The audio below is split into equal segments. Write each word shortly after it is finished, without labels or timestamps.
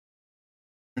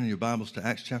In your Bibles to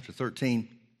Acts chapter 13.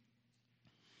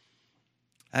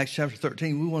 Acts chapter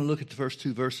 13, we want to look at the first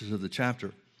two verses of the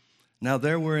chapter. Now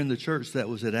there were in the church that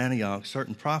was at Antioch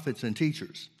certain prophets and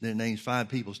teachers. It names 5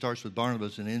 people, starts with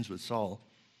Barnabas and ends with Saul.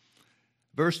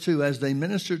 Verse 2, as they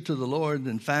ministered to the Lord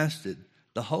and fasted,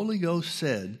 the Holy Ghost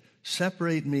said,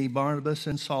 separate me, Barnabas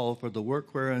and Saul, for the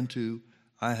work whereunto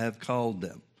I have called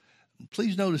them.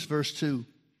 Please notice verse 2.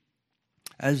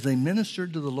 As they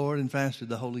ministered to the Lord and fasted,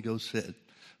 the Holy Ghost said.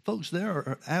 Folks, there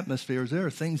are atmospheres, there are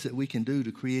things that we can do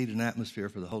to create an atmosphere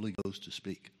for the Holy Ghost to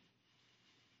speak.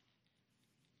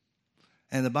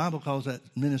 And the Bible calls that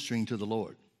ministering to the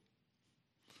Lord.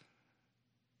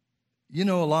 You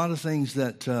know, a lot of things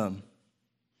that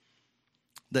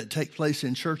take place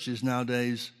in churches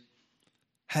nowadays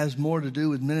has more to do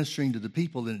with ministering to the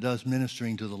people than it does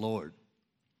ministering to the Lord.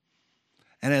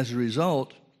 And as a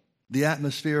result, the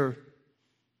atmosphere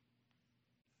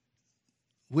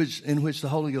in which the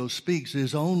Holy Ghost speaks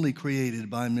is only created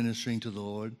by ministering to the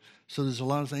Lord. So there's a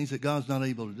lot of things that God's not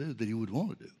able to do that he would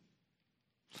want to do.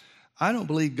 I don't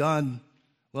believe God,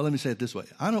 well, let me say it this way.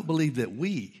 I don't believe that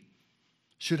we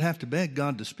should have to beg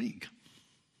God to speak.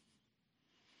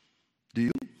 Do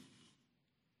you?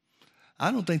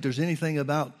 I don't think there's anything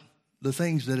about the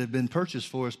things that have been purchased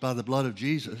for us by the blood of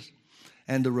Jesus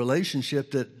and the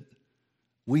relationship that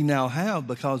we now have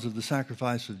because of the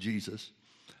sacrifice of Jesus.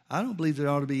 I don't believe there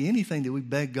ought to be anything that we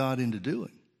beg God into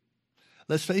doing.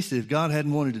 Let's face it, if God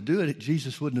hadn't wanted to do it,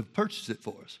 Jesus wouldn't have purchased it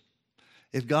for us.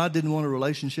 If God didn't want a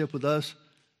relationship with us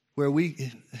where we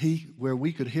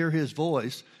could hear his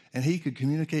voice and he could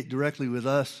communicate directly with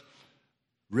us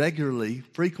regularly,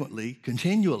 frequently,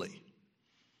 continually,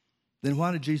 then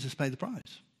why did Jesus pay the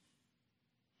price?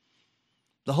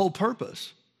 The whole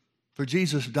purpose for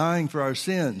Jesus dying for our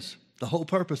sins, the whole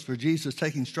purpose for Jesus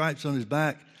taking stripes on his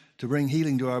back to bring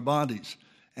healing to our bodies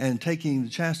and taking the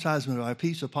chastisement of our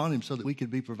peace upon him so that we could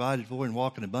be provided for and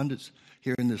walk in abundance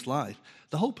here in this life.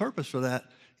 The whole purpose for that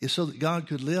is so that God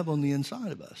could live on the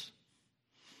inside of us.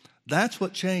 That's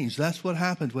what changed. That's what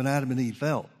happened when Adam and Eve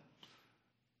fell.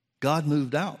 God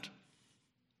moved out.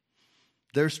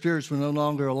 Their spirits were no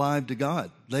longer alive to God.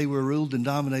 They were ruled and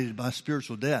dominated by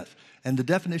spiritual death. And the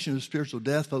definition of spiritual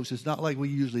death, folks, is not like we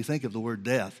usually think of the word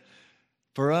death.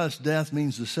 For us, death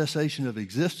means the cessation of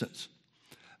existence.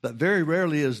 But very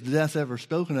rarely is death ever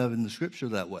spoken of in the Scripture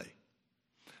that way.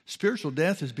 Spiritual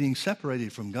death is being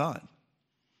separated from God.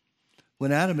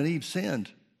 When Adam and Eve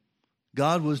sinned,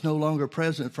 God was no longer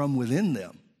present from within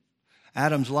them.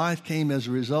 Adam's life came as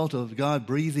a result of God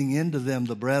breathing into them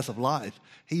the breath of life.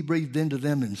 He breathed into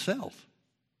them himself.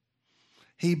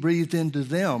 He breathed into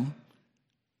them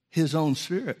his own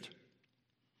spirit.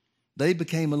 They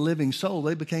became a living soul.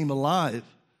 They became alive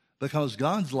because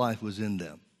God's life was in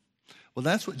them. Well,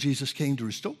 that's what Jesus came to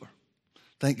restore.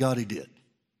 Thank God he did.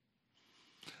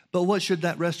 But what should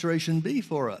that restoration be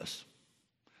for us?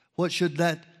 What should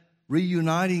that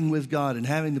reuniting with God and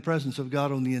having the presence of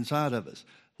God on the inside of us,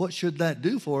 what should that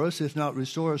do for us if not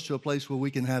restore us to a place where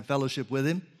we can have fellowship with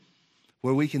him,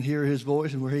 where we can hear his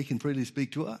voice and where he can freely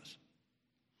speak to us?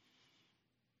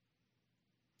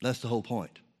 That's the whole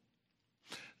point.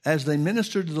 As they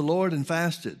ministered to the Lord and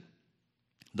fasted,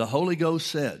 the Holy Ghost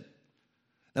said.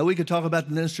 Now, we could talk about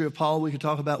the ministry of Paul. We could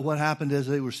talk about what happened as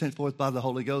they were sent forth by the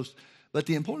Holy Ghost. But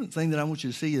the important thing that I want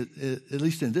you to see, at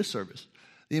least in this service,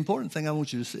 the important thing I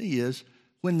want you to see is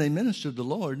when they ministered to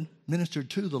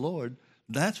the Lord,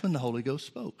 that's when the Holy Ghost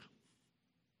spoke.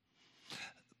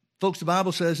 Folks, the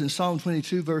Bible says in Psalm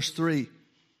 22, verse 3,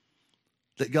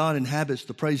 that God inhabits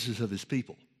the praises of his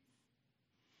people.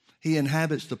 He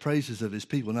inhabits the praises of his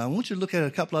people. Now, I want you to look at a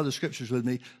couple other scriptures with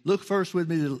me. Look first with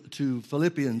me to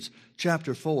Philippians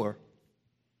chapter 4.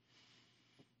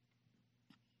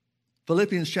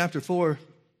 Philippians chapter 4,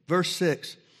 verse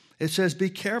 6. It says,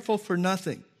 be careful for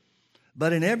nothing,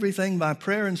 but in everything by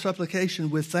prayer and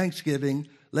supplication with thanksgiving,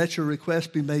 let your requests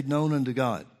be made known unto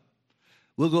God.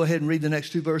 We'll go ahead and read the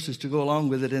next 2 verses to go along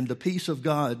with it. And the peace of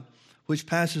God, which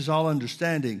passes all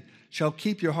understanding, shall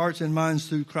keep your hearts and minds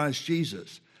through Christ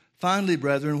Jesus. Finally,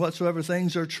 brethren, whatsoever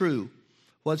things are true,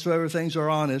 whatsoever things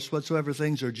are honest, whatsoever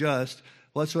things are just,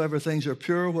 whatsoever things are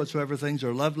pure, whatsoever things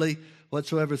are lovely,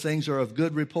 whatsoever things are of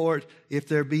good report, if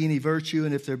there be any virtue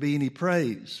and if there be any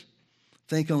praise,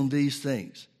 think on these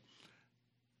things.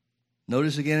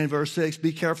 Notice again in verse 6,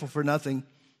 be careful for nothing.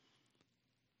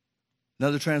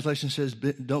 Another translation says,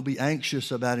 don't be anxious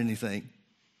about anything.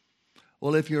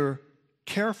 Well, if you're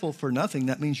careful for nothing,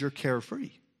 that means you're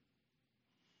carefree.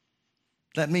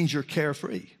 That means you're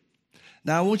carefree.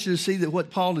 Now, I want you to see that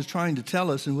what Paul is trying to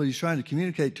tell us and what he's trying to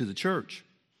communicate to the church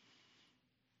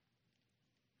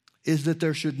is that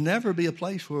there should never be a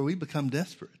place where we become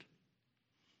desperate.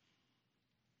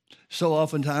 So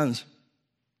oftentimes,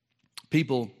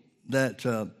 people that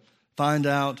find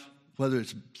out, whether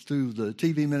it's through the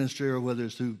TV ministry or whether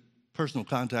it's through personal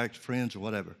contact, friends or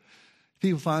whatever,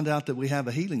 people find out that we have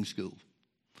a healing school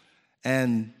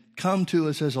and come to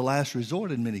us as a last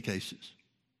resort in many cases.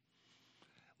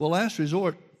 Well, last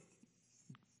resort,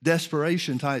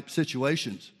 desperation type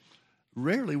situations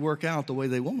rarely work out the way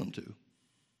they want them to.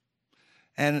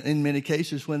 And in many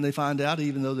cases, when they find out,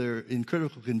 even though they're in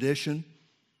critical condition,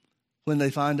 when they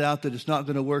find out that it's not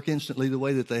going to work instantly the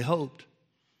way that they hoped,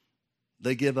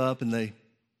 they give up and they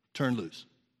turn loose.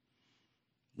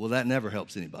 Well, that never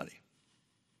helps anybody.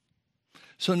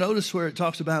 So notice where it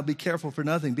talks about be careful for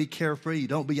nothing, be carefree,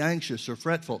 don't be anxious or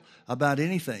fretful about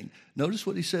anything. Notice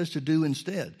what he says to do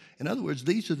instead. In other words,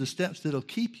 these are the steps that'll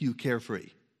keep you carefree.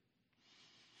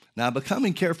 Now,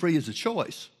 becoming carefree is a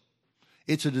choice.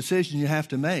 It's a decision you have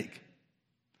to make.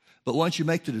 But once you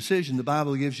make the decision, the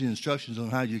Bible gives you instructions on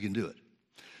how you can do it.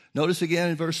 Notice again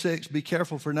in verse 6, be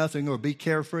careful for nothing or be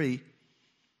carefree,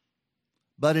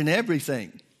 but in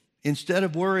everything, instead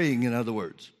of worrying, in other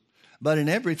words, but in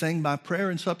everything by prayer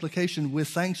and supplication with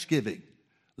thanksgiving,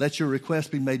 let your requests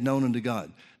be made known unto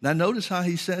God. Now notice how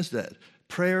he says that.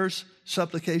 Prayers,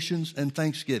 supplications, and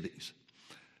thanksgivings.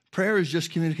 Prayer is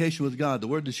just communication with God. The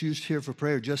word that's used here for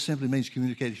prayer just simply means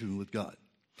communication with God.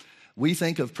 We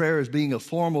think of prayer as being a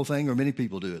formal thing, or many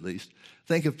people do at least.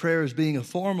 Think of prayer as being a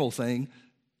formal thing,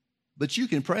 but you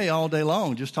can pray all day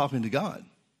long just talking to God.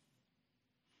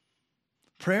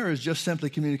 Prayer is just simply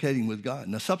communicating with God.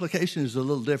 Now, supplication is a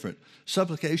little different.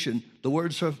 Supplication, the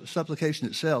word supplication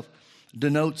itself,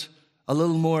 denotes a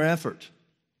little more effort,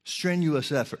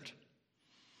 strenuous effort.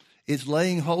 It's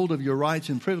laying hold of your rights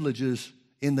and privileges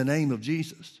in the name of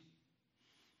Jesus.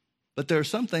 But there are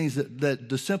some things that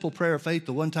the simple prayer of faith,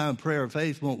 the one-time prayer of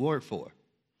faith, won't work for.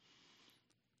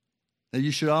 Now,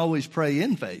 you should always pray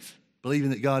in faith, believing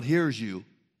that God hears you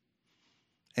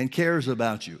and cares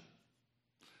about you.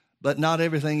 But not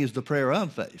everything is the prayer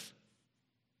of faith.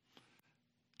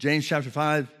 James chapter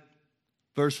 5,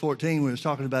 verse 14, when it's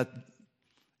talking about,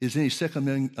 is any sick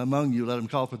among you, let him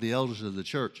call for the elders of the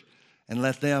church, and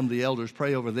let them, the elders,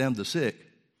 pray over them, the sick,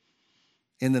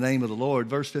 in the name of the Lord.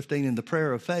 Verse 15, and the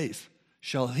prayer of faith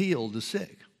shall heal the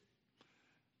sick.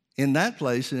 In that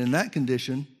place and in that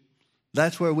condition,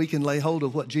 that's where we can lay hold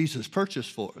of what Jesus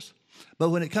purchased for us. But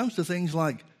when it comes to things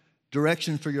like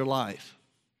direction for your life,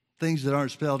 things that aren't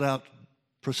spelled out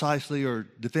precisely or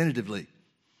definitively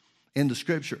in the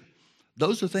Scripture,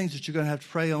 those are things that you're going to have to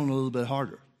pray on a little bit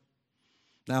harder.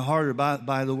 Now, harder,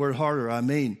 by the word harder, I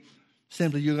mean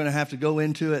simply you're going to have to go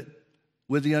into it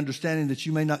with the understanding that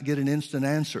you may not get an instant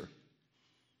answer,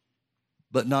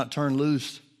 but not turn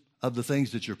loose of the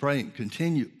things that you're praying.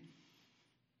 Continue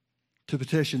to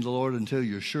petition the Lord until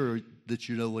you're sure that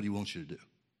you know what he wants you to do.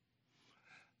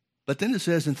 But then it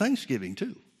says in thanksgiving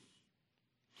too.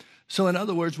 So in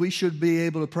other words, we should be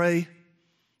able to pray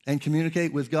and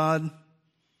communicate with God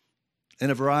in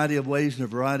a variety of ways, in a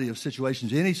variety of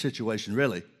situations, any situation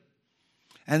really.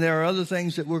 And there are other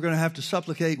things that we're going to have to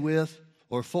supplicate with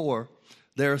or for.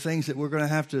 There are things that we're going to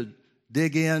have to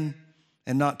dig in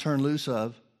and not turn loose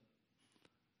of.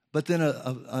 But then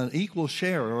an equal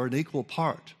share or an equal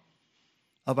part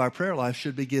of our prayer life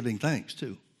should be giving thanks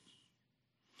too.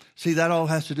 See, that all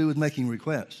has to do with making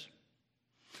requests.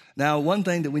 Now, one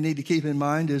thing that we need to keep in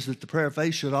mind is that the prayer of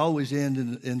faith should always end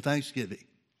in thanksgiving.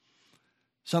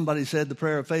 Somebody said the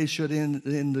prayer of faith should end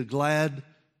in the glad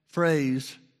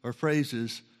phrase or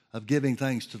phrases of giving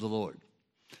thanks to the Lord.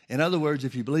 In other words,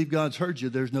 if you believe God's heard you,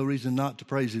 there's no reason not to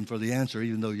praise him for the answer,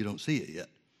 even though you don't see it yet.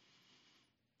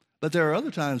 But there are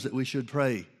other times that we should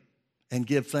pray and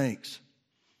give thanks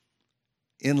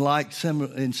in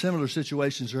similar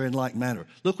situations or in like manner.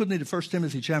 Look with me to 1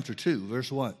 Timothy chapter 2,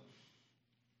 verse 1.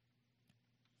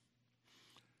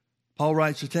 Paul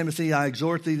writes to Timothy, I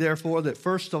exhort thee therefore that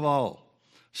first of all,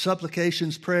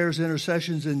 supplications, prayers,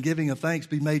 intercessions, and giving of thanks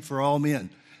be made for all men.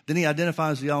 Then he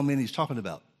identifies the all men he's talking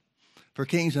about. For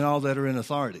kings and all that are in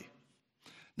authority.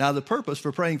 Now, the purpose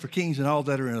for praying for kings and all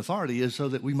that are in authority is so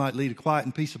that we might lead a quiet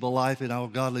and peaceable life in all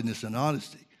godliness and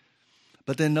honesty.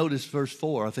 But then notice verse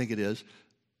 4, I think it is,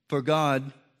 for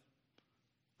God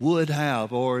would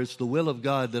have, or it's the will of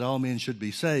God that all men should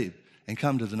be saved and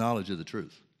come to the knowledge of the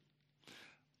truth.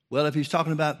 Well, if he's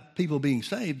talking about people being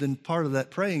saved, then part of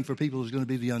that praying for people is going to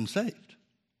be the unsaved.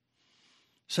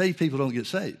 Saved people don't get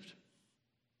saved.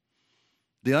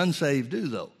 The unsaved do,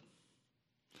 though.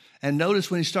 And notice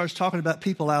when he starts talking about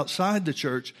people outside the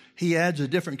church, he adds a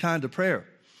different kind of prayer.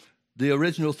 The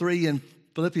original 3 in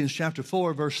Philippians chapter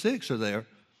 4, verse 6 are there.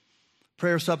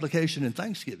 prayer, supplication, and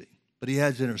thanksgiving, but he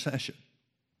adds intercession.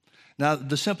 Now,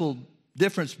 the simple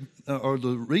difference or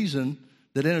the reason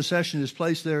that intercession is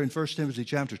placed there in 1 Timothy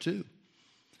chapter 2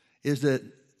 is that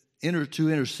to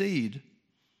intercede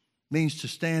means to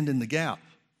stand in the gap.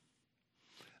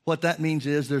 What that means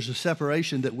is there's a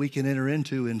separation that we can enter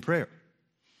into in prayer.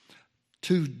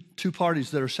 Two parties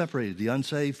that are separated, the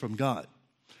unsaved from God.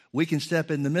 We can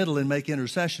step in the middle and make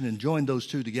intercession and join those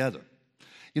two together.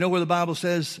 You know where the Bible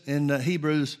says in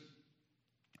Hebrews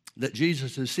that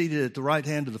Jesus is seated at the right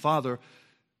hand of the Father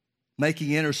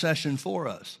making intercession for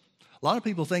us. A lot of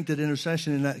people think that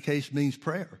intercession in that case means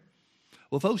prayer.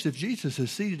 Well, folks, if Jesus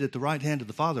is seated at the right hand of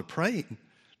the Father praying,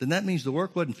 then that means the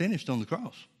work wasn't finished on the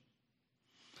cross.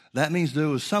 That means there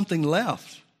was something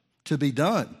left to be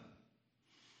done.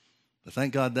 But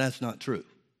thank God that's not true.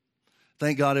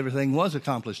 Thank God everything was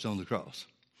accomplished on the cross.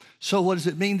 So what does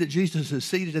it mean that Jesus is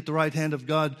seated at the right hand of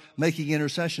God making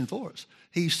intercession for us?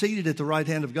 He's seated at the right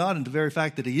hand of God, and the very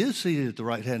fact that he is seated at the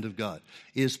right hand of God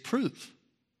is proof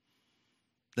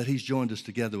that he's joined us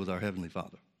together with our Heavenly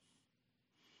Father.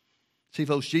 See,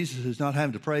 folks, Jesus is not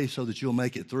having to pray so that you'll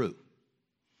make it through.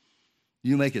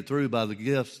 You make it through by the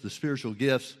gifts, the spiritual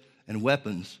gifts and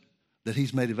weapons that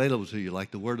he's made available to you,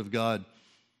 like the Word of God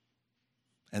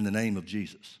and the name of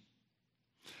Jesus.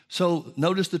 So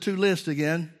notice the two lists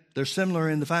again. They're similar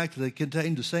in the fact that they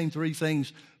contain the same three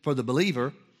things for the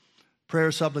believer: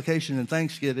 prayer, supplication, and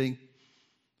thanksgiving,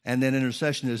 and then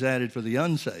intercession is added for the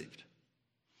unsaved.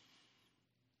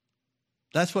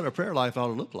 That's what our prayer life ought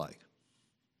to look like.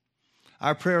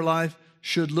 Our prayer life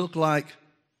should look like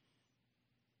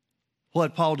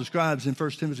what Paul describes in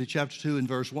 1 Timothy chapter 2 and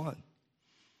verse 1.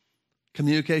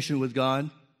 Communication with God,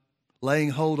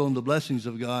 laying hold on the blessings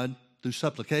of God through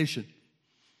supplication,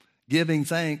 giving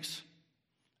thanks,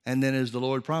 and then as the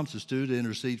Lord prompts us to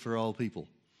intercede for all people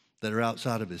that are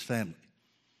outside of his family.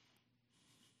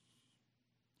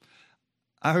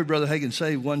 I heard Brother Hagin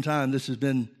say one time, this has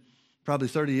been probably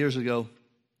 30 years ago,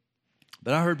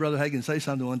 but I heard Brother Hagin say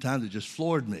something one time that just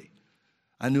floored me.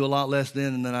 I knew a lot less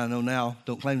then than I know now.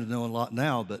 Don't claim to know a lot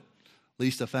now, but at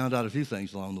least I found out a few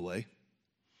things along the way.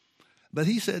 But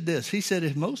he said this. He said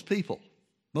if most people,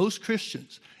 most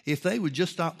Christians, if they would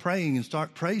just stop praying and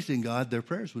start praising God, their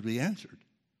prayers would be answered.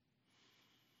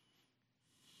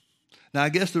 Now, I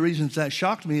guess the reason that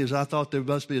shocked me is I thought there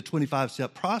must be a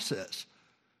 25-step process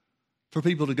for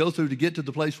people to go through to get to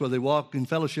the place where they walk in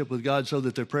fellowship with God so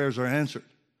that their prayers are answered.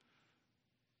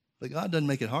 But God doesn't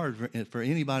make it hard for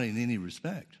anybody in any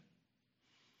respect.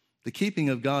 The keeping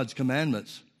of God's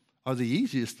commandments are the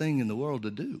easiest thing in the world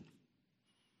to do.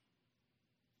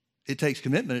 It takes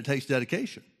commitment, it takes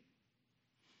dedication.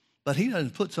 But he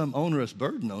doesn't put some onerous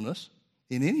burden on us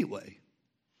in any way,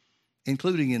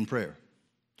 including in prayer.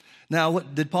 Now,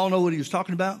 did Paul know what he was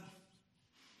talking about?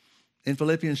 In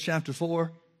Philippians chapter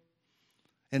 4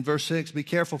 and verse 6, be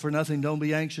careful for nothing, don't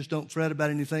be anxious, don't fret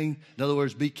about anything. In other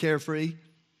words, be carefree.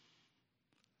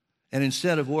 And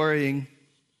instead of worrying,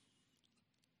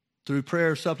 through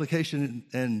prayer, supplication,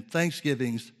 and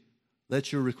thanksgivings,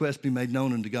 let your request be made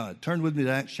known unto God. Turn with me to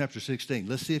Acts chapter 16.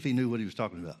 Let's see if he knew what he was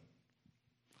talking about.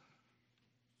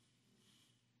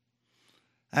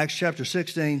 Acts chapter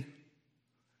 16.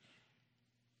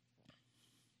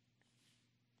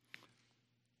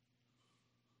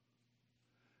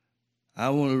 I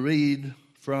want to read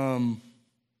from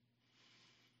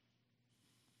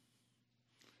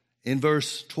in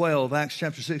verse 12, Acts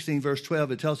chapter 16, verse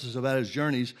 12, it tells us about his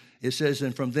journeys. It says,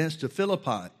 and from thence to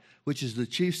Philippi, which is the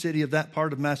chief city of that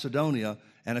part of Macedonia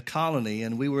and a colony,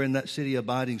 and we were in that city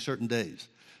abiding certain days.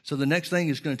 So the next thing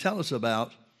he's going to tell us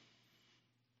about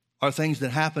are things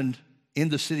that happened in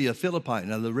the city of Philippi.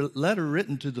 Now, the letter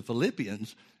written to the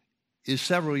Philippians is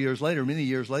several years later, many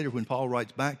years later, when Paul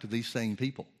writes back to these same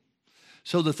people.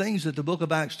 So the things that the book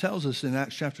of Acts tells us in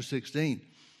Acts chapter 16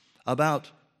 about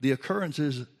the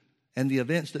occurrences and the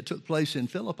events that took place in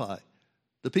Philippi,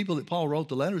 the people that Paul wrote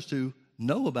the letters to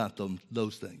know about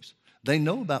those things. They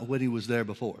know about when he was there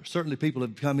before. Certainly people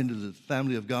have come into the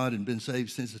family of God and been saved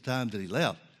since the time that he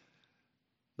left.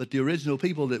 But the original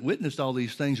people that witnessed all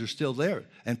these things are still there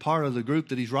and part of the group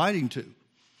that he's writing to.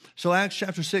 So Acts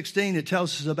chapter 16, it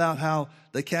tells us about how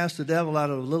they cast the devil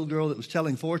out of a little girl that was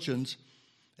telling fortunes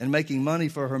and making money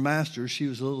for her master. She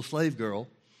was a little slave girl.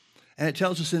 And it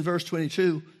tells us in verse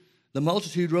 22, the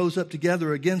multitude rose up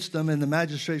together against them, and the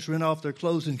magistrates rent off their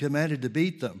clothes and commanded to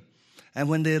beat them. And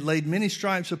when they had laid many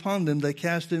stripes upon them, they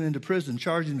cast them into prison,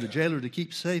 charging the jailer to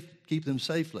keep them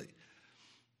safely.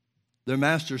 Their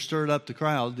master stirred up the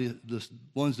crowd, the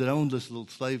ones that owned this little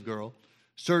slave girl,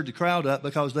 stirred the crowd up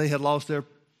because they had lost their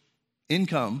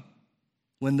income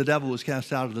when the devil was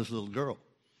cast out of this little girl.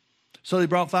 So they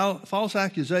brought false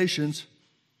accusations,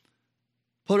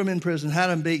 put him in prison, had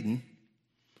him beaten.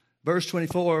 Verse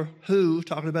 24, who,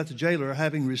 talking about the jailer,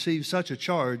 having received such a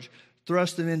charge,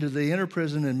 thrust them into the inner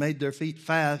prison and made their feet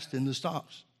fast in the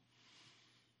stocks.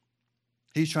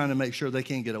 He's trying to make sure they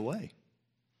can't get away.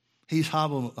 He's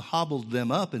hobbled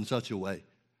them up in such a way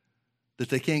that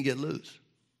they can't get loose.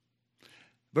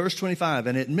 Verse 25,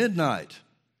 and at midnight,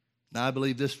 now I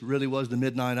believe this really was the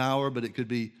midnight hour, but it could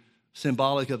be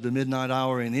symbolic of the midnight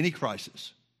hour in any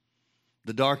crisis.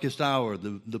 The darkest hour,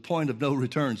 the point of no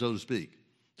return, so to speak.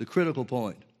 The critical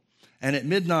point. And at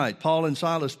midnight, Paul and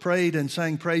Silas prayed and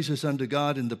sang praises unto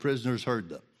God, and the prisoners heard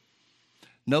them.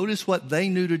 Notice what they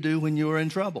knew to do when you were in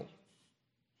trouble.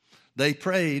 They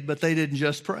prayed, but they didn't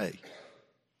just pray.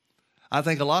 I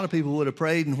think a lot of people would have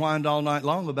prayed and whined all night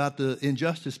long about the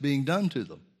injustice being done to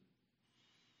them.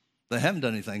 They haven't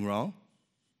done anything wrong.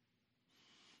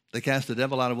 They cast the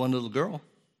devil out of one little girl,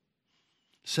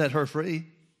 set her free,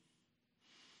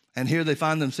 and here they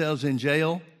find themselves in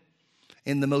jail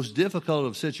in the most difficult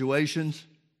of situations.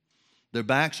 Their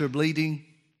backs are bleeding.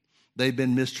 They've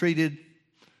been mistreated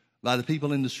by the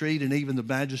people in the street and even the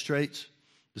magistrates,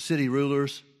 the city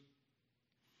rulers.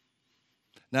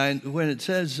 Now, when it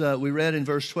says, we read in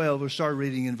verse 12, we started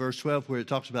reading in verse 12 where it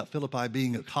talks about Philippi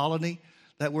being a colony.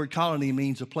 That word colony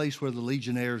means a place where the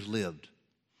legionnaires lived.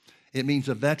 It means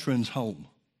a veteran's home.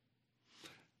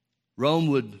 Rome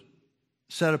would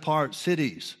set apart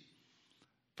cities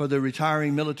for the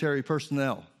retiring military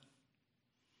personnel.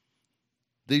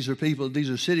 These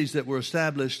are cities that were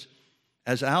established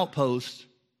as outposts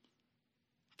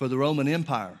for the Roman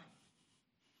Empire.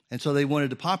 And so they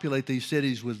wanted to populate these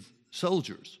cities with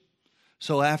soldiers.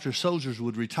 So after soldiers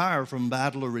would retire from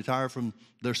battle or retire from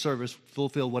their service,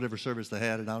 fulfill whatever service they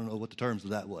had, and I don't know what the terms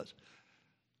of that was,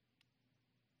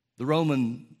 the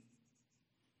Roman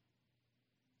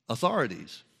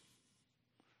authorities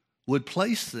would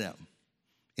place them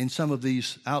in some of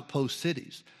these outpost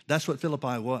cities. That's what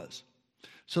Philippi was.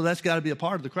 So that's got to be a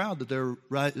part of the crowd that they're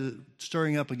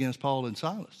stirring up against Paul and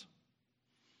Silas.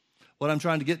 What I'm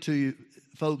trying to get to you,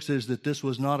 folks, is that this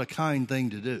was not a kind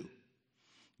thing to do.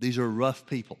 These are rough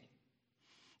people.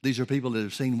 These are people that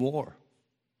have seen war.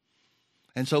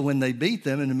 And so when they beat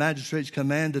them and the magistrates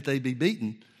command that they be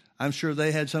beaten, I'm sure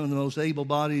they had some of the most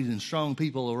able-bodied and strong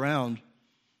people around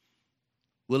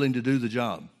willing to do the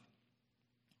job.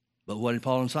 But what did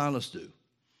Paul and Silas do?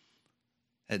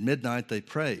 At midnight, they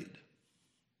prayed.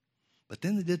 But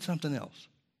then they did something else.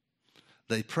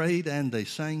 They prayed and they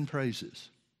sang praises,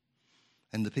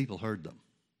 and the people heard them.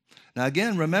 Now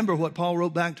again, remember what Paul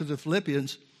wrote back to the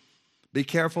Philippians. Be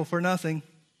careful for nothing.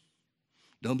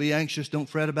 Don't be anxious. Don't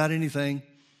fret about anything.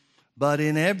 But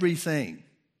in everything,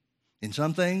 in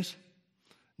some things,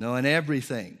 no, in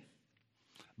everything,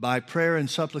 by prayer and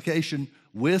supplication,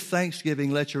 with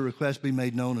thanksgiving, let your requests be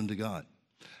made known unto God.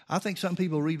 I think some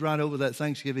people read right over that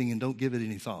thanksgiving and don't give it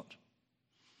any thought.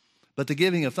 But the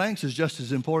giving of thanks is just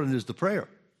as important as the prayer.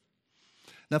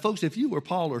 Now, folks, if you were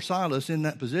Paul or Silas in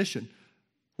that position,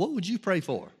 what would you pray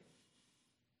for?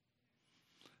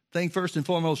 Thing first and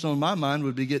foremost on my mind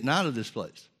would be getting out of this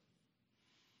place.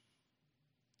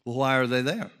 Well, why are they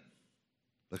there?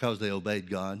 Because they obeyed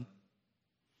God.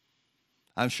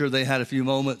 I'm sure they had a few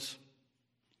moments.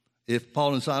 If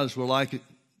Paul and Silas were like a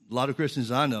lot of Christians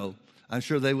I know, I'm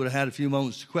sure they would have had a few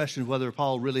moments to question whether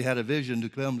Paul really had a vision to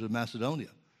come to Macedonia.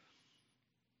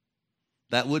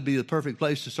 That would be the perfect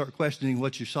place to start questioning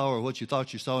what you saw or what you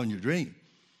thought you saw in your dream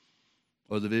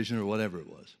or the vision or whatever it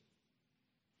was.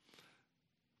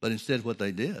 But instead what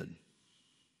they did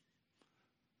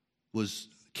was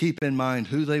keep in mind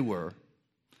who they were,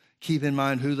 keep in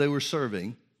mind who they were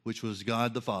serving, which was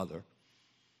God the Father,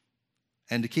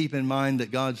 and to keep in mind that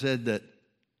God said that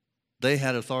they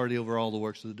had authority over all the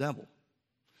works of the devil.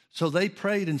 So they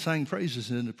prayed and sang praises,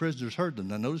 and the prisoners heard them.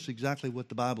 Now notice exactly what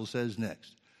the Bible says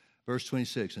next. Verse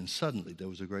 26, and suddenly there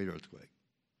was a great earthquake.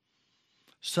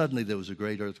 Suddenly there was a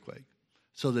great earthquake.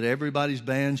 So that everybody's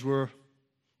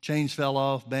chains fell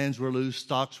off, bands were loose,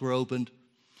 stocks were opened.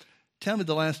 Tell me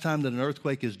the last time that an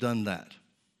earthquake has done that.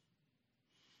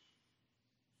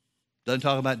 Doesn't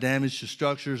talk about damage to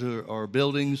structures or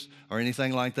buildings or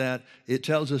anything like that. It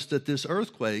tells us that this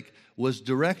earthquake was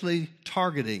directly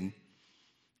targeting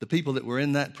the people that were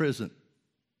in that prison.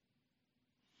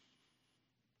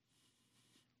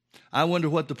 I wonder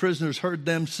what the prisoners heard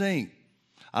them sing.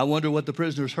 I wonder what the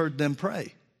prisoners heard them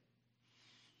pray.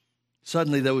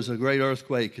 Suddenly there was a great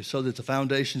earthquake, so that the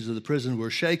foundations of the prison were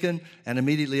shaken, and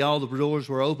immediately all the doors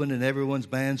were opened and everyone's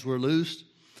bands were loosed.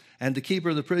 And the keeper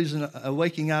of the prison,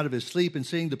 awaking out of his sleep and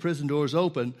seeing the prison doors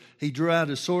open, he drew out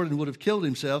his sword and would have killed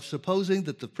himself, supposing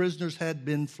that the prisoners had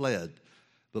been fled.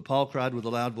 But Paul cried with a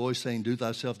loud voice, saying, Do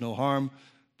thyself no harm,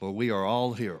 for we are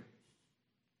all here.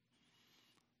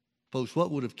 Folks,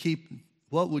 what would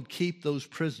keep those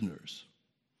prisoners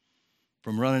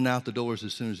from running out the doors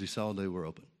as soon as he saw they were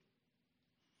open?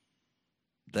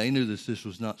 They knew that this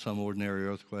was not some ordinary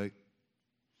earthquake.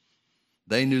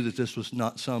 They knew that this was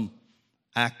not some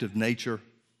act of nature.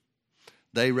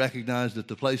 They recognized that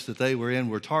the place that they were in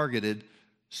were targeted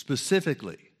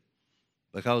specifically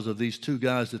because of these two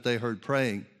guys that they heard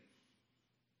praying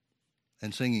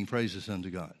and singing praises unto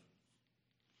God.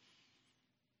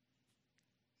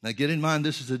 Now get in mind,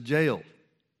 this is a jail.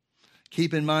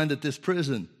 Keep in mind that this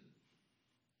prison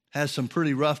has some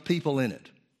pretty rough people in it.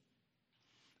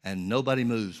 And nobody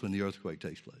moves when the earthquake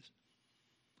takes place.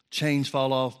 Chains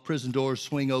fall off, prison doors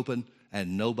swing open,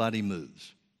 and nobody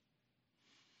moves.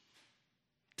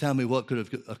 Tell me what could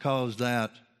have caused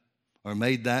that or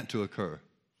made that to occur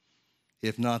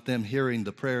if not them hearing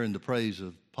the prayer and the praise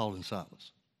of Paul and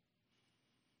Silas.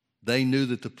 They knew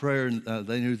that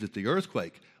the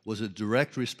earthquake was a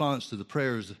direct response to the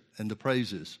prayers and the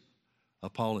praises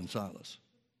of Paul and Silas.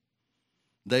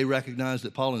 They recognized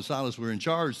that Paul and Silas were in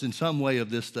charge in some way of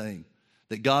this thing,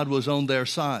 that God was on their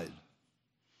side.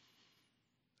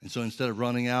 And so instead of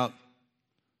running out,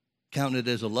 counting it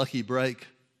as a lucky break,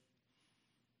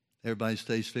 everybody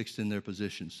stays fixed in their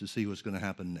positions to see what's going to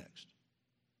happen next.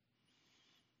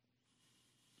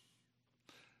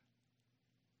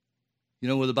 You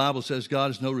know, where the Bible says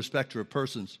God is no respecter of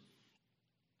persons,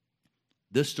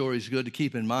 this story is good to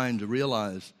keep in mind, to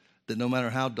realize that no matter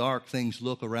how dark things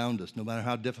look around us, no matter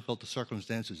how difficult the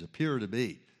circumstances appear to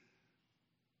be,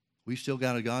 we still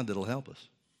got a God that'll help us.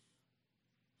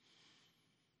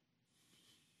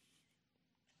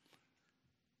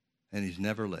 And he's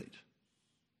never late.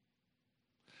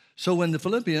 So when the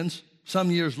Philippians,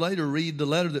 some years later, read the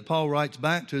letter that Paul writes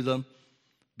back to them,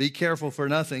 be careful for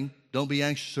nothing, don't be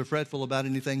anxious or fretful about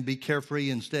anything, be carefree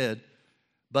instead.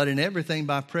 But in everything,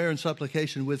 by prayer and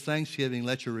supplication with thanksgiving,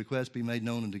 let your requests be made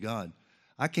known unto God.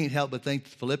 I can't help but think the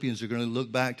Philippians are going to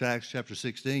look back to Acts chapter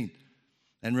 16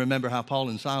 and remember how Paul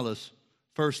and Silas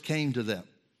first came to them.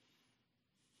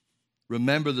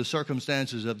 Remember the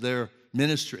circumstances of their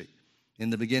ministry, in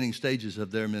the beginning stages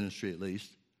of their ministry at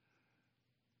least.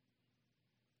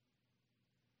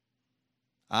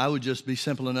 I would just be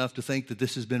simple enough to think that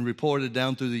this has been reported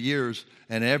down through the years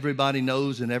and everybody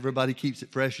knows and everybody keeps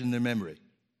it fresh in their memory.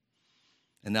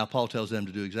 And now Paul tells them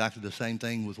to do exactly the same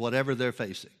thing with whatever they're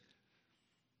facing.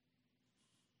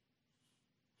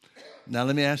 Now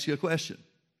let me ask you a question.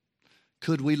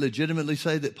 Could we legitimately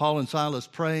say that Paul and Silas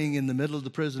praying in the middle of the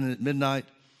prison at midnight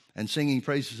and singing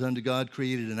praises unto God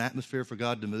created an atmosphere for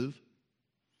God to move?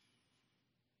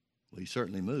 Well, he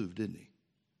certainly moved, didn't he?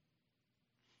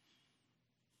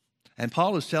 And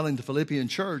Paul is telling the Philippian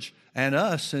church and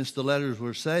us, since the letters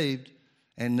were saved,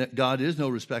 and that God is no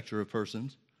respecter of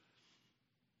persons,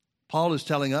 Paul is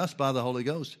telling us by the Holy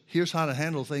Ghost, here's how to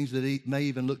handle things that may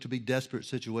even look to be desperate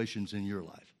situations in your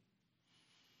life.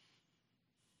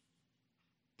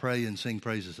 Pray and sing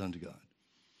praises unto God.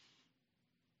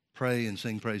 Pray and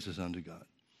sing praises unto God.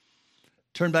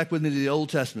 Turn back with me to the Old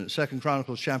Testament, 2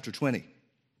 Chronicles chapter 20.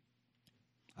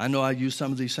 I know I use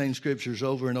some of these same scriptures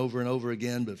over and over and over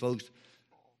again, but folks,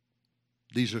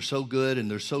 these are so good and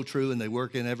they're so true and they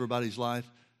work in everybody's life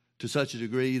to such a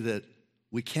degree that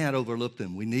we can't overlook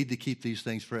them. We need to keep these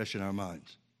things fresh in our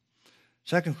minds.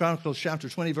 2 Chronicles chapter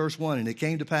 20, verse 1, and it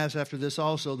came to pass after this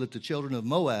also that the children of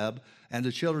Moab and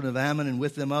the children of Ammon and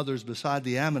with them others beside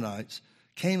the Ammonites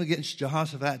came against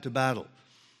Jehoshaphat to battle.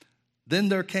 Then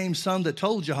there came some that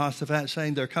told Jehoshaphat,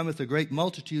 saying, There cometh a great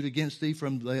multitude against thee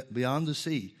from beyond the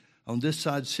sea, on this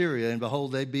side Syria, and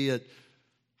behold, they be at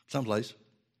someplace,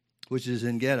 which is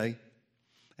En Gedi.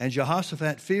 And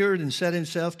Jehoshaphat feared and set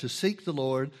himself to seek the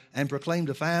Lord, and proclaimed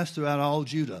a fast throughout all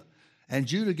Judah. And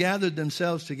Judah gathered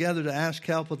themselves together to ask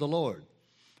help of the Lord.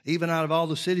 Even out of all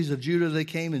the cities of Judah they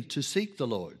came in to seek the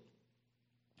Lord.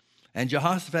 And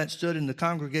Jehoshaphat stood in the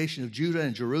congregation of Judah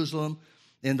and Jerusalem,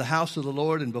 in the house of the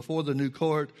Lord and before the new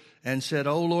court, and said,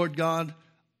 O Lord God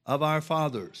of our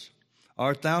fathers,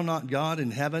 art thou not God in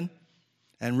heaven?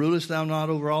 And rulest thou not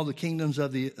over all the kingdoms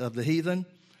of the heathen?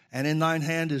 And in thine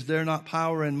hand is there not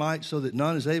power and might, so that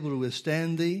none is able to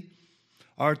withstand thee?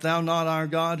 Art thou not our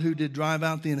God, who did drive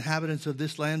out the inhabitants of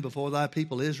this land before thy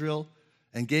people Israel,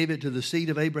 and gave it to the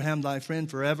seed of Abraham thy friend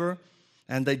forever?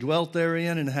 And they dwelt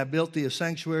therein, and have built thee a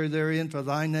sanctuary therein for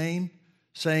thy name,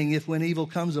 saying, If when evil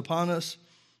comes upon us,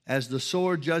 as the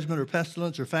sword, judgment, or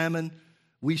pestilence, or famine,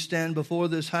 We stand before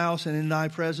this house and in thy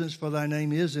presence, for thy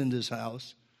name is in this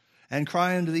house, and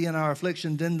cry unto thee in our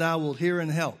affliction, then thou wilt hear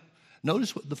and help.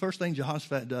 Notice what the first thing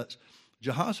Jehoshaphat does.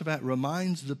 Jehoshaphat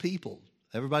reminds the people,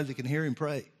 everybody that can hear him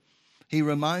pray. He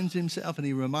reminds himself and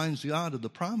he reminds God of the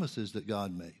promises that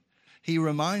God made. He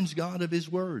reminds God of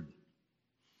his word.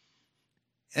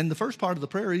 And the first part of the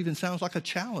prayer even sounds like a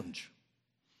challenge.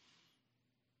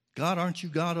 God, aren't you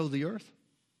God of the earth?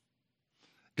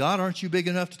 God, aren't you big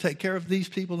enough to take care of these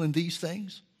people and these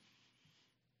things?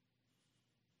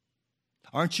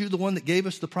 Aren't you the one that gave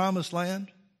us the promised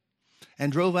land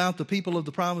and drove out the people of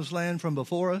the promised land from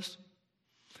before us?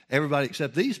 Everybody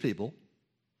except these people.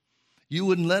 You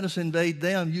wouldn't let us invade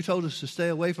them. You told us to stay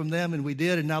away from them, and we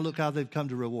did, and now look how they've come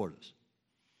to reward us.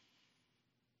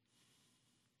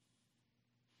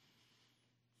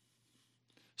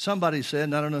 Somebody said,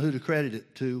 and I don't know who to credit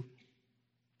it to,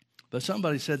 but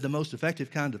somebody said the most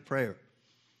effective kind of prayer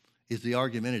is the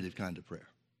argumentative kind of prayer.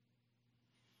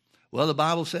 Well, the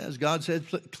Bible says, God said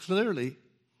clearly,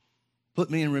 put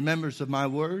me in remembrance of my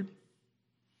word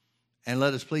and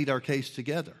let us plead our case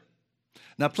together.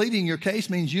 Now, pleading your case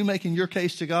means you making your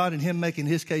case to God and him making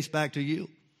his case back to you.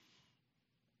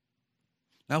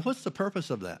 Now, what's the purpose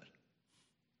of that?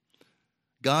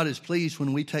 God is pleased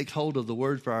when we take hold of the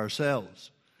word for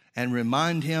ourselves and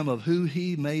remind him of who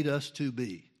he made us to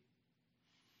be.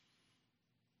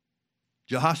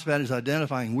 Jehoshaphat is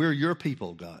identifying, we're your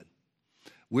people, God.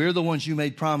 We're the ones you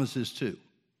made promises to.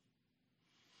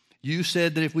 You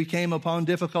said that if we came upon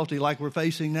difficulty like we're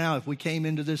facing now, if we came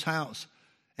into this house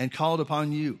and called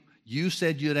upon you, you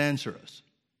said you'd answer us.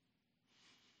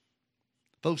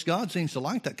 Folks, God seems to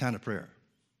like that kind of prayer.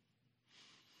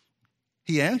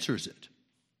 He answers it.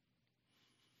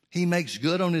 He makes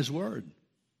good on his word.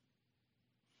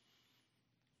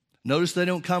 Notice they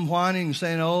don't come whining and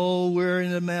saying, oh, we're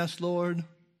in a mess, Lord.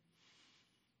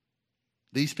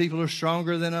 These people are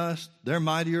stronger than us. They're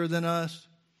mightier than us.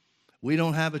 We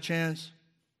don't have a chance.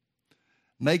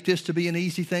 Make this to be an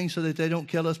easy thing so that they don't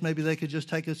kill us. Maybe they could just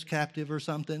take us captive or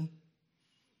something.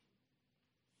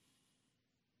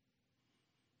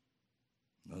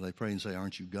 Well, they pray and say,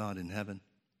 aren't you God in heaven?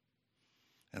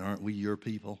 And aren't we your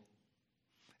people?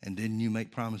 And didn't you make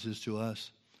promises to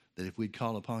us that if we'd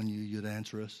call upon you, you'd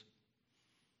answer us?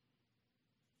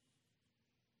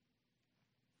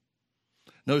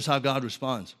 Notice how God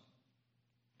responds.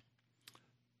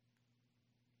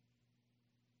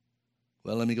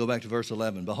 Well, let me go back to verse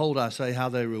 11. Behold, I say how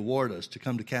they reward us to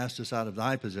come to cast us out of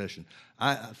thy possession.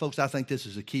 Folks, I think this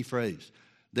is a key phrase.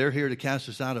 They're here to cast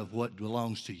us out of what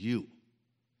belongs to you.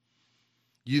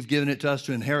 You've given it to us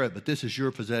to inherit, but this is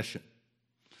your possession.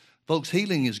 Folks,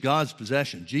 healing is God's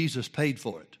possession. Jesus paid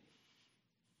for it.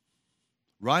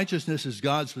 Righteousness is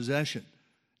God's possession.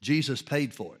 Jesus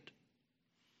paid for it.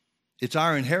 It's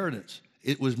our inheritance.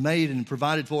 It was made and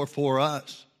provided for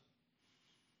us.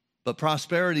 But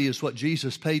prosperity is what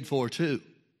Jesus paid for too.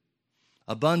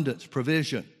 Abundance,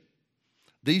 provision.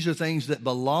 These are things that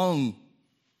belong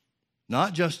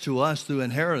not just to us through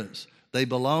inheritance. They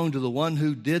belong to the one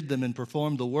who did them and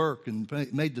performed the work and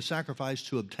made the sacrifice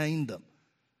to obtain them.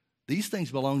 These things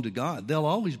belong to God. They'll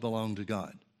always belong to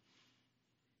God.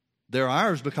 They're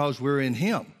ours because we're in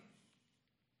him.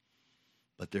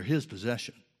 But they're his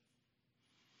possession.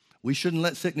 We shouldn't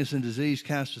let sickness and disease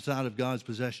cast us out of God's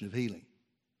possession of healing.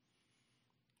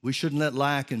 We shouldn't let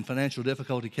lack and financial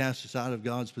difficulty cast us out of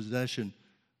God's possession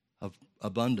of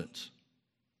abundance.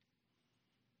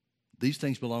 These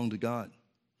things belong to God.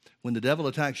 When the devil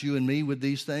attacks you and me with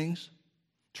these things,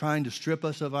 trying to strip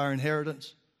us of our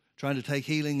inheritance, trying to take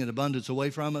healing and abundance away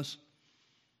from us,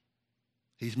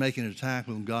 he's making an attack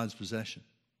on God's possession.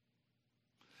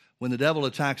 When the devil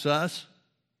attacks us,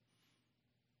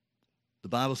 the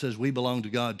Bible says we belong to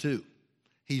God too.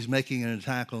 He's making an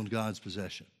attack on God's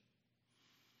possession.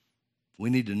 We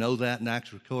need to know that and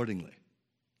act accordingly.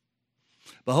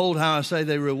 Behold how I say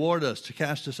they reward us to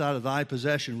cast us out of thy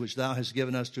possession which thou hast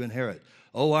given us to inherit.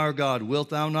 O our God,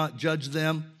 wilt thou not judge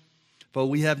them? For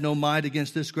we have no might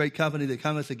against this great company that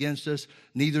cometh against us,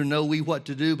 neither know we what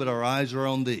to do, but our eyes are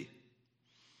on thee.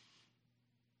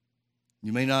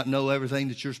 You may not know everything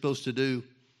that you're supposed to do,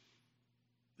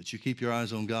 but you keep your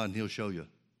eyes on God and he'll show you.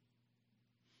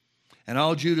 And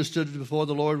all Judah stood before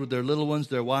the Lord with their little ones,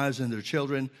 their wives, and their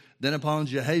children. Then upon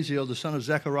Jehaziel, the son of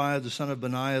Zechariah, the son of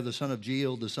Benaiah, the son of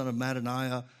Jeiel, the son of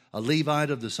Mattaniah, a Levite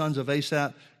of the sons of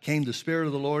Asaph, came the Spirit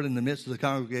of the Lord in the midst of the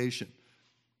congregation.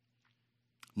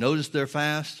 Notice their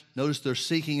fast. Notice their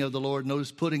seeking of the Lord.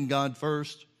 Notice putting God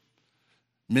first.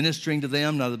 Ministering to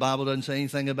them. Now, the Bible doesn't say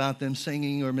anything about them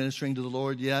singing or ministering to the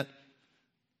Lord yet.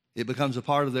 It becomes a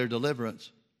part of their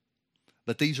deliverance.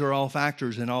 But these are all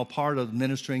factors and all part of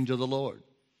ministering to the Lord.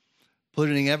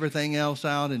 Putting everything else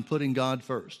out and putting God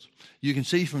first. You can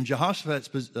see from Jehoshaphat's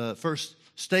first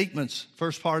statements,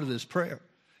 first part of this prayer,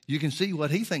 you can see what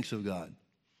he thinks of God.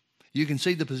 You can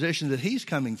see the position that he's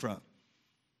coming from.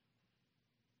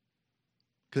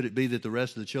 Could it be that the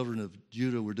rest of the children of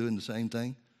Judah were doing the same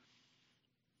thing?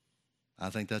 I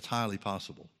think that's highly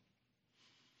possible.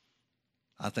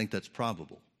 I think that's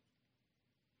probable.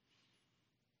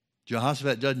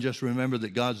 Jehoshaphat doesn't just remember that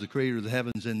God's the creator of the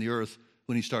heavens and the earth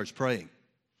when he starts praying.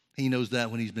 He knows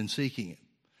that when he's been seeking him.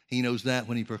 He knows that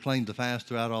when he proclaimed the fast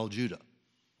throughout all Judah.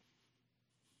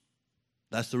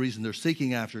 That's the reason they're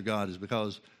seeking after God, is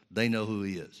because they know who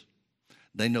he is.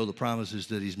 They know the promises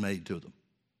that he's made to them.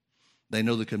 They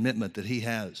know the commitment that he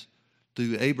has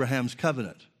through Abraham's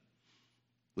covenant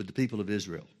with the people of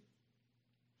Israel.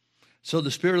 So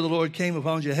the Spirit of the Lord came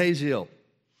upon Jehaziel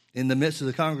in the midst of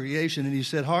the congregation, and he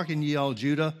said, "Hearken ye all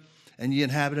Judah, and ye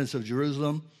inhabitants of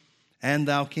Jerusalem, and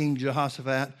thou King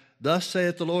Jehoshaphat, thus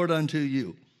saith the Lord unto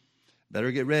you."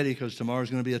 Better get ready, because tomorrow's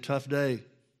going to be a tough day.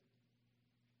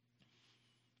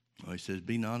 Well, he says,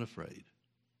 "Be not afraid.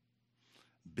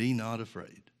 Be not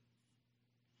afraid.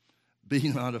 Be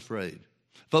not afraid."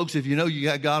 Folks, if you know you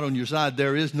got God on your side,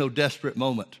 there is no desperate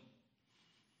moment.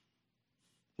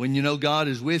 When you know God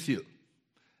is with you,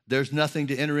 there's nothing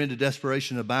to enter into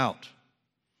desperation about.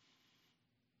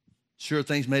 Sure,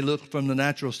 things may look from the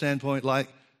natural standpoint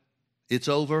like it's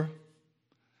over.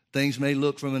 Things may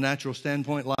look from a natural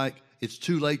standpoint like it's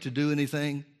too late to do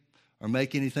anything or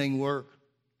make anything work.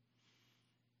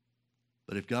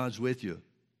 But if God's with you,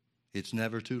 it's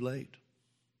never too late.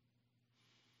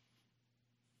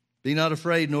 Be not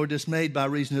afraid nor dismayed by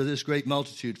reason of this great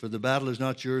multitude, for the battle is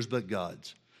not yours but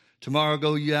God's. Tomorrow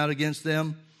go you out against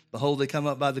them. Behold, they come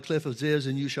up by the cliff of Ziz,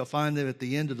 and you shall find them at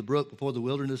the end of the brook before the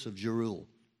wilderness of Jeruel.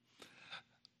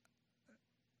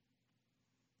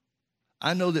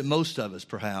 I know that most of us,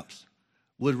 perhaps,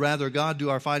 would rather God do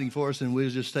our fighting for us and we'll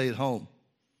just stay at home.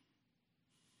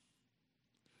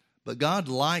 But God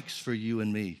likes for you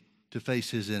and me to face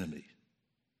his enemy.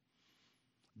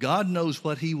 God knows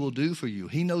what he will do for you.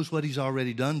 He knows what he's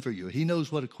already done for you. He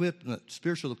knows what equipment,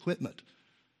 spiritual equipment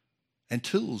and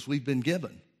tools we've been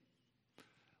given.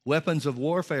 Weapons of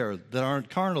warfare that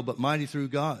aren't carnal but mighty through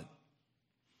God.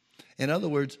 In other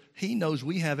words, he knows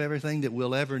we have everything that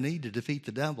we'll ever need to defeat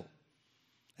the devil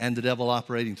and the devil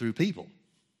operating through people.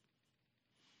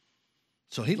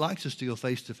 So he likes us to go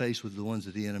face to face with the ones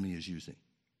that the enemy is using.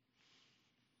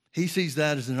 He sees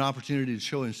that as an opportunity to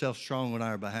show himself strong on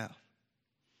our behalf.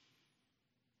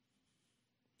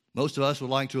 Most of us would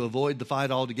like to avoid the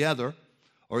fight altogether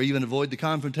or even avoid the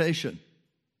confrontation.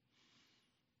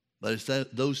 But it's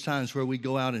those times where we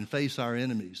go out and face our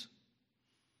enemies.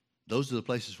 Those are the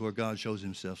places where God shows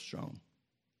himself strong.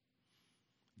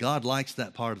 God likes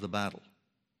that part of the battle,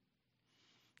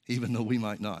 even though we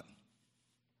might not.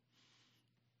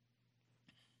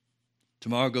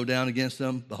 Tomorrow go down against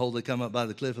them. Behold, they come up by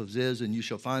the cliff of Ziz, and you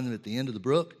shall find them at the end of the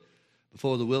brook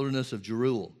before the wilderness of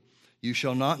Jeruel. You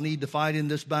shall not need to fight in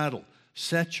this battle.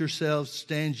 Set yourselves,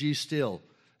 stand ye still,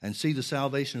 and see the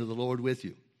salvation of the Lord with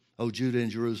you, O Judah and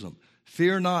Jerusalem.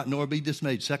 Fear not, nor be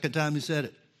dismayed. Second time he said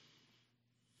it.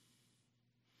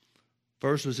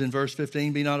 First was in verse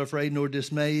 15, be not afraid nor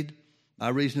dismayed. By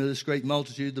reason of this great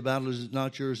multitude, the battle is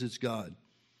not yours, it's God.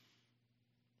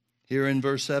 Here in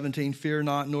verse 17, fear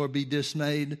not nor be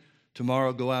dismayed.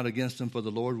 Tomorrow go out against them, for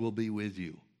the Lord will be with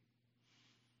you.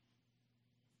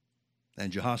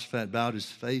 And Jehoshaphat bowed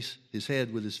his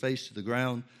head with his face to the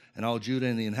ground, and all Judah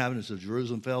and the inhabitants of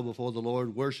Jerusalem fell before the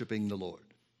Lord, worshiping the Lord.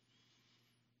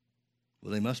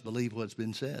 Well, they must believe what's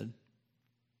been said.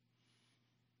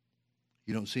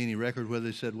 You don't see any record where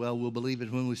they said, well, we'll believe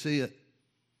it when we see it.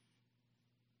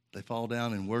 They fall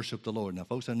down and worship the Lord. Now,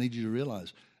 folks, I need you to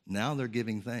realize, now they're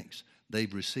giving thanks.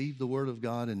 They've received the word of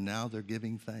God, and now they're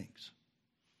giving thanks.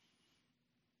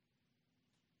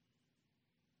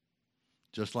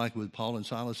 Just like with Paul and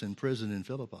Silas in prison in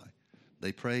Philippi,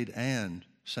 they prayed and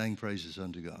sang praises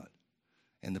unto God,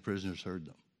 and the prisoners heard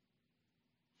them.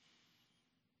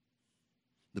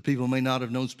 The people may not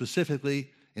have known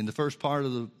specifically in the first part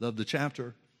of the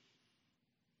chapter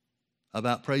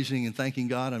about praising and thanking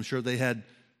God. I'm sure they had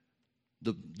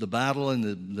the battle and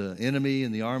the enemy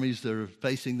and the armies that are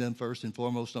facing them first and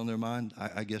foremost on their mind.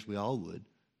 I guess we all would.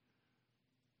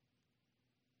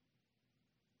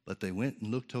 But they went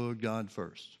and looked toward God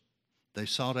first. They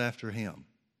sought after him.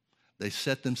 They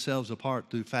set themselves apart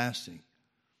through fasting.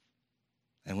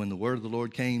 And when the word of the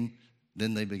Lord came,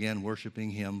 then they began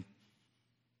worshiping him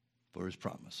for his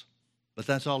promise. But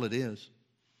that's all it is.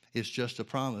 It's just a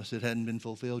promise. It hadn't been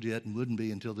fulfilled yet and wouldn't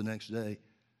be until the next day.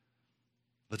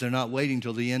 But they're not waiting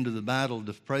till the end of the battle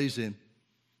to praise him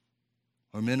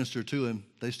or minister to him.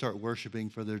 They start worshiping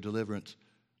for their deliverance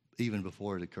even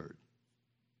before it occurred.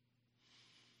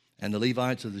 And the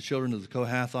Levites of the children of the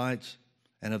Kohathites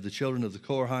and of the children of the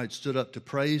Korahites stood up to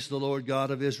praise the Lord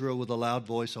God of Israel with a loud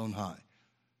voice on high.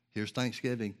 Here's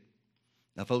thanksgiving.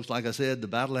 Now, folks, like I said, the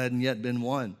battle hadn't yet been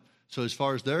won. So as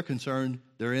far as they're concerned,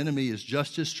 their enemy is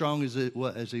just as strong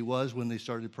as he was when they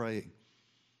started praying.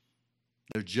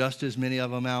 There are just as many of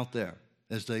them out there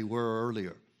as they were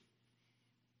earlier.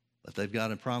 But they've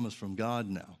got a promise from God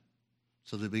now.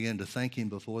 So they begin to thank him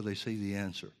before they see the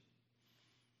answer.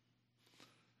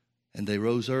 And they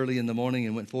rose early in the morning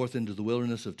and went forth into the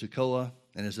wilderness of Tekoa.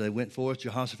 And as they went forth,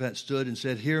 Jehoshaphat stood and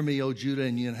said, "Hear me, O Judah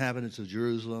and you inhabitants of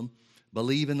Jerusalem.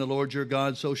 Believe in the Lord your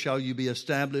God, so shall you be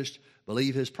established.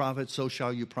 Believe his prophets, so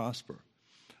shall you prosper."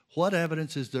 What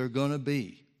evidence is there going to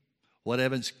be? What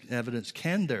evidence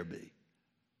can there be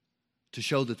to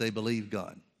show that they believe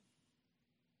God?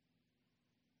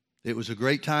 It was a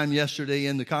great time yesterday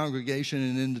in the congregation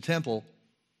and in the temple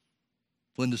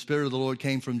when the Spirit of the Lord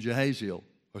came from Jehaziel,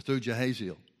 or through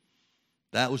Jehaziel.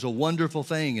 That was a wonderful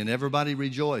thing, and everybody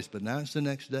rejoiced, but now it's the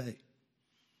next day.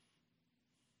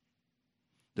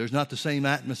 There's not the same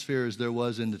atmosphere as there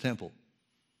was in the temple.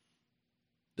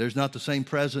 There's not the same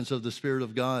presence of the Spirit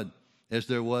of God as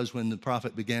there was when the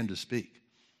prophet began to speak.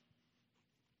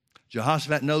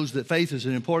 Jehoshaphat knows that faith is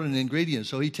an important ingredient,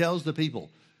 so he tells the people,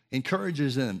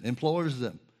 encourages them, implores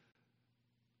them,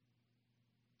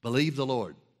 believe the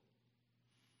Lord.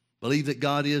 Believe that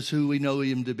God is who we know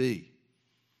him to be.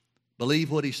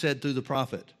 Believe what he said through the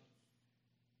prophet.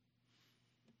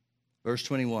 Verse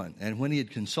 21, and when he had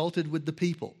consulted with the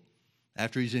people,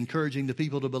 after he's encouraging the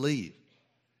people to believe,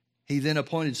 he then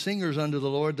appointed singers unto the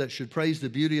Lord that should praise the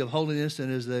beauty of holiness.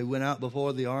 And as they went out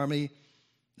before the army,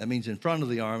 that means in front of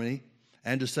the army,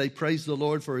 and to say, praise the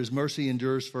Lord, for his mercy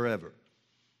endures forever.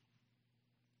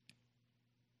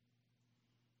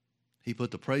 He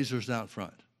put the praisers out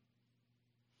front.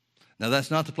 Now,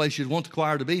 that's not the place you'd want the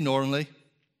choir to be normally.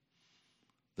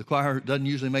 The choir doesn't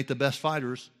usually make the best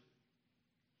fighters.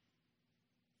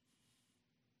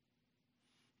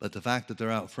 But the fact that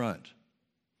they're out front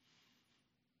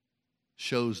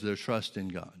shows their trust in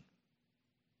God,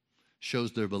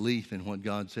 shows their belief in what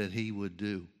God said he would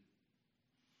do.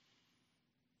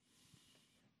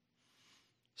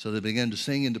 So they began to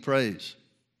sing and to praise.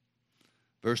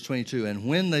 Verse 22, and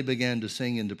when they began to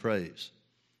sing and to praise,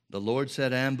 the Lord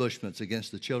set ambushments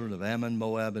against the children of Ammon,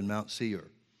 Moab, and Mount Seir,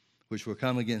 which were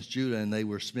come against Judah, and they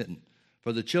were smitten.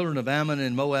 For the children of Ammon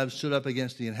and Moab stood up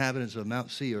against the inhabitants of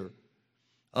Mount Seir,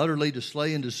 utterly to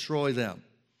slay and destroy them.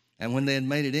 And when they had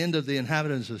made an end of the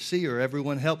inhabitants of Seir,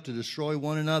 everyone helped to destroy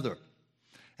one another.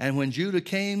 And when Judah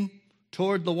came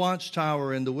toward the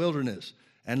watchtower in the wilderness,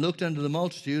 and looked unto the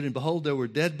multitude, and behold, there were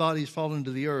dead bodies fallen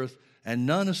to the earth, and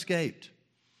none escaped.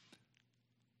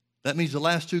 That means the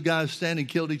last two guys standing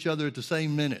killed each other at the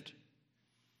same minute.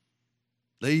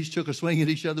 They each took a swing at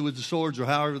each other with the swords, or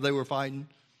however they were fighting,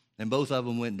 and both of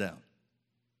them went down.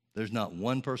 There's not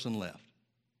one person left.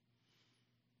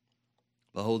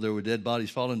 Behold, there were dead bodies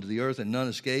fallen to the earth, and none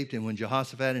escaped. And when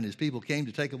Jehoshaphat and his people came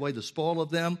to take away the spoil of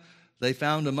them, they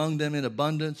found among them in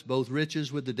abundance both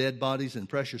riches with the dead bodies and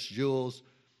precious jewels,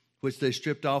 which they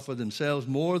stripped off for themselves,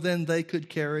 more than they could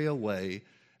carry away.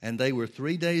 And they were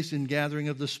 3 days in gathering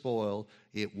of the spoil.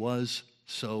 It was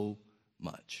so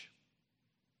much.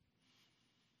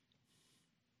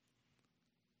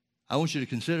 I want you to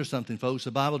consider something, folks.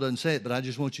 The Bible doesn't say it, but I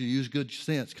just want you to use good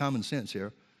sense, common sense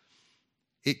here.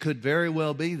 It could very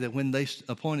well be that when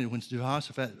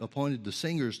Jehoshaphat appointed the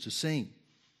singers to sing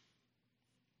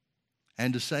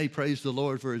and to say, praise the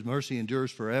Lord, for his mercy endures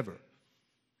forever,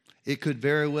 it could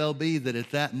very well be that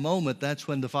at that moment, that's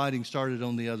when the fighting started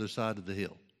on the other side of the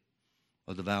hill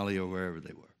or the valley or wherever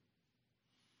they were.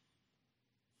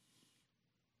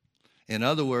 In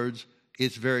other words,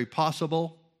 it's very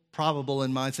possible, probable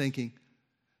in my thinking,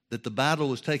 that the battle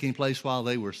was taking place while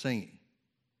they were singing.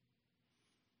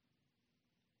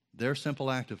 Their simple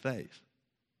act of faith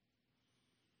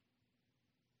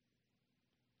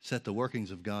set the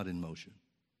workings of God in motion.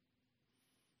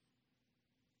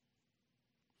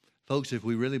 Folks, if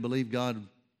we really believe God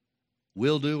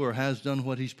will do or has done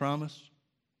what he's promised,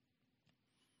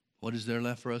 what is there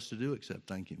left for us to do except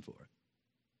thank him for it?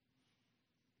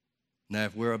 Now,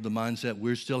 if we're of the mindset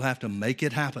we still have to make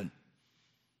it happen,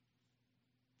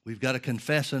 we've got to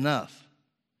confess enough.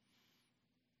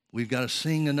 We've got to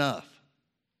sing enough.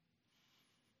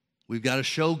 We've got to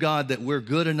show God that we're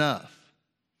good enough,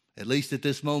 at least at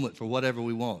this moment, for whatever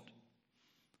we want.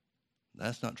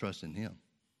 That's not trusting him.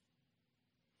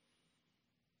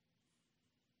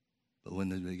 But when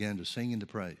they began to sing and to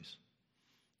praise,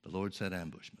 the Lord set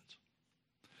ambushments.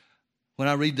 When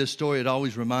I read this story, it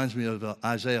always reminds me of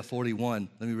Isaiah 41.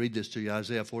 Let me read this to you,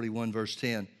 Isaiah 41, verse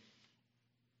 10.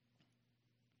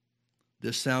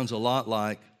 This sounds a lot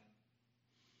like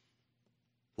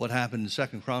what happened in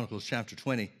 2 Chronicles chapter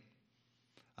 20.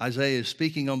 Isaiah is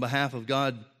speaking on behalf of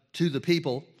God to the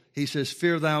people. He says,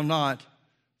 "Fear thou not,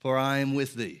 for I am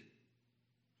with thee."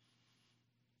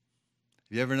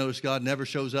 Have you ever noticed God never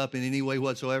shows up in any way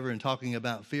whatsoever in talking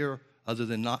about fear other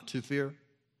than not to fear?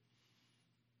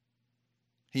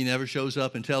 He never shows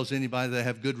up and tells anybody they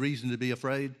have good reason to be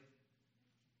afraid,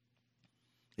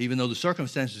 even though the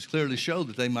circumstances clearly show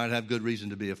that they might have good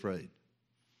reason to be afraid.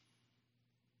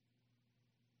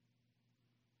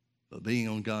 But being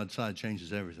on God's side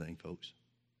changes everything, folks.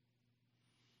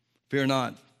 Fear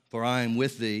not, for I am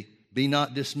with thee. Be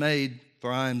not dismayed,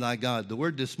 for I am thy God. The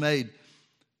word dismayed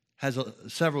has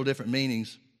several different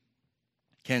meanings,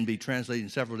 can be translated in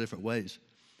several different ways.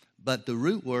 But the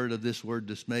root word of this word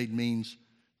dismayed means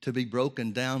to be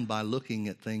broken down by looking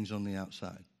at things on the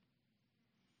outside.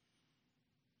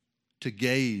 To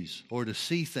gaze or to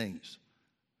see things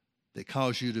that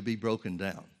cause you to be broken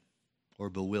down or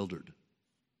bewildered.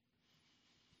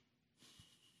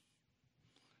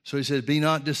 So he says, be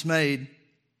not dismayed.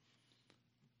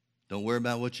 Don't worry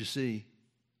about what you see,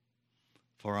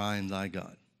 for I am thy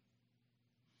God.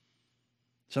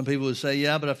 Some people would say,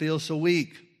 yeah, but I feel so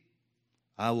weak.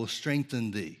 I will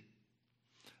strengthen thee.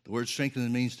 The word strengthen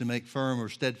means to make firm or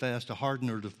steadfast, to harden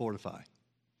or to fortify.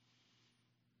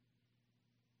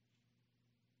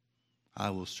 I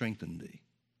will strengthen thee.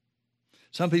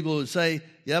 Some people would say,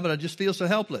 yeah, but I just feel so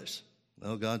helpless.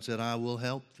 Well, God said, I will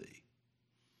help thee.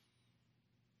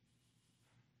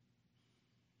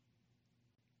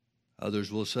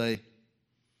 Others will say,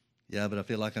 yeah, but I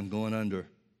feel like I'm going under.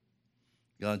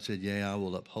 God said, yea, I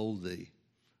will uphold thee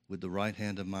with the right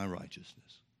hand of my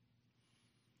righteousness.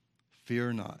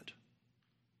 Fear not,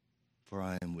 for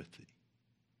I am with thee.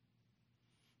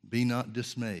 Be not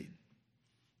dismayed,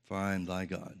 for I am thy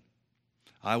God.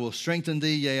 I will strengthen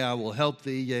thee, yea, I will help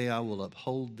thee, yea, I will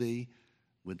uphold thee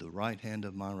with the right hand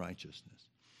of my righteousness.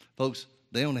 Folks,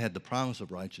 they only had the promise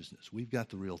of righteousness. We've got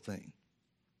the real thing.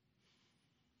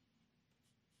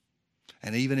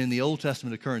 And even in the Old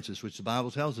Testament occurrences, which the Bible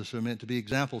tells us are meant to be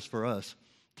examples for us,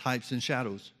 types and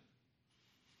shadows.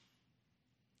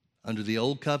 Under the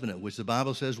Old Covenant, which the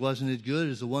Bible says wasn't as good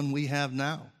as the one we have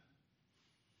now.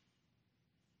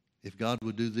 If God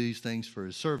would do these things for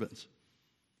his servants,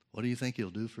 what do you think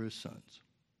he'll do for his sons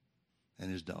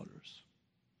and his daughters?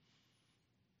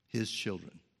 His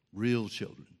children, real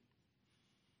family.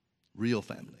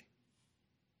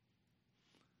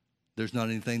 There's not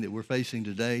anything that we're facing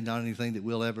today, not anything that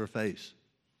we'll ever face,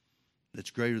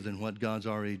 that's greater than what God's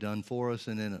already done for us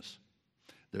and in us.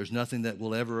 There's nothing that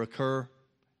will ever occur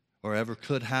or ever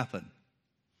could happen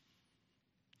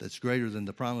that's greater than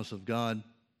the promise of God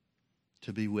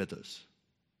to be with us,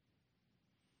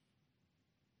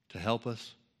 to help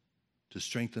us, to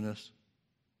strengthen us,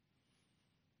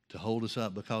 to hold us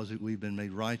up because we've been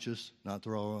made righteous, not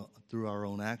through our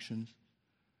own actions,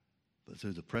 but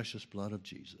through the precious blood of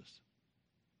Jesus.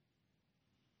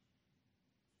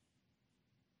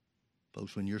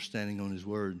 Folks, when you're standing on his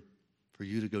word, for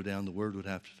you to go down, the word would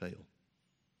have to fail.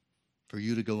 For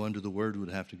you to go under, the word would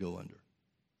have to go under.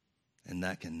 And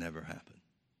that can never happen.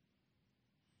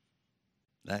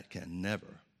 That can never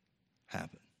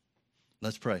happen.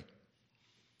 Let's pray.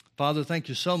 Father, thank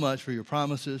you so much for your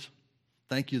promises.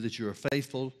 Thank you that you are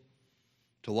faithful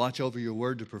to watch over your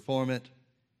word to perform it.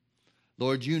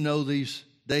 Lord, you know these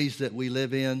days that we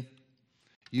live in.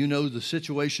 You know the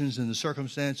situations and the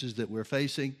circumstances that we're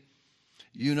facing.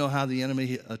 You know how the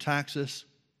enemy attacks us,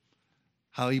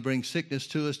 how he brings sickness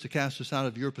to us to cast us out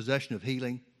of your possession of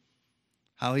healing,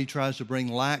 how he tries to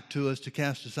bring lack to us to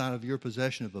cast us out of your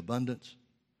possession of abundance,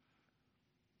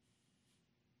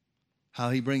 how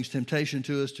he brings temptation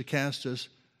to us to cast us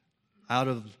out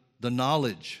of the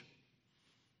knowledge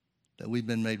that we've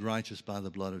been made righteous by the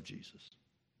blood of Jesus.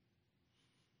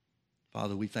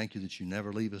 Father, we thank you that you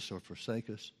never leave us or forsake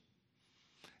us.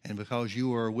 And because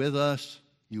you are with us,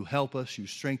 you help us, you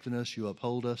strengthen us, you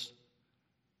uphold us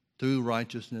through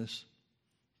righteousness.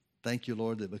 Thank you,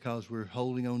 Lord, that because we're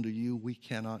holding on to you, we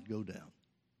cannot go down.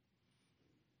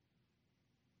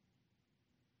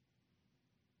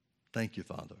 Thank you,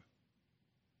 Father,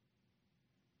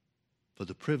 for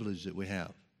the privilege that we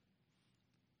have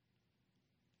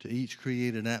to each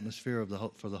create an atmosphere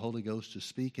for the Holy Ghost to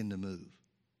speak and to move.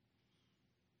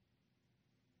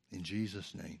 In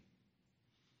Jesus' name,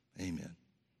 Amen.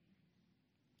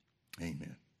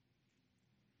 Amen.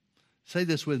 Say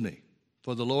this with me.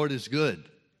 For the Lord is good,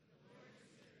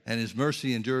 and his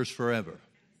mercy endures forever.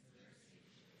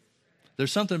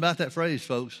 There's something about that phrase,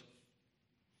 folks.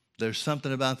 There's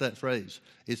something about that phrase.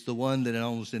 It's the one that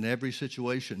almost in every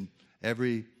situation,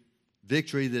 every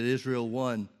victory that Israel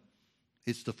won,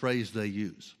 it's the phrase they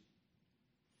use.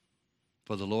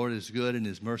 For the Lord is good and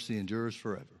his mercy endures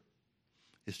forever.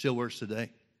 It still works today.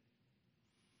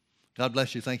 God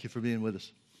bless you. Thank you for being with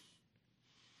us.